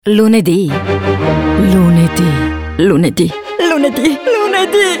Lunedì, lunedì, lunedì, lunedì,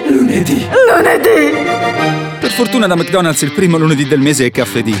 lunedì, lunedì, lunedì. Per fortuna da McDonald's il primo lunedì del mese è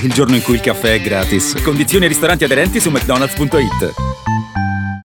caffè D, il giorno in cui il caffè è gratis. Condizioni e ristoranti aderenti su mcdonalds.it.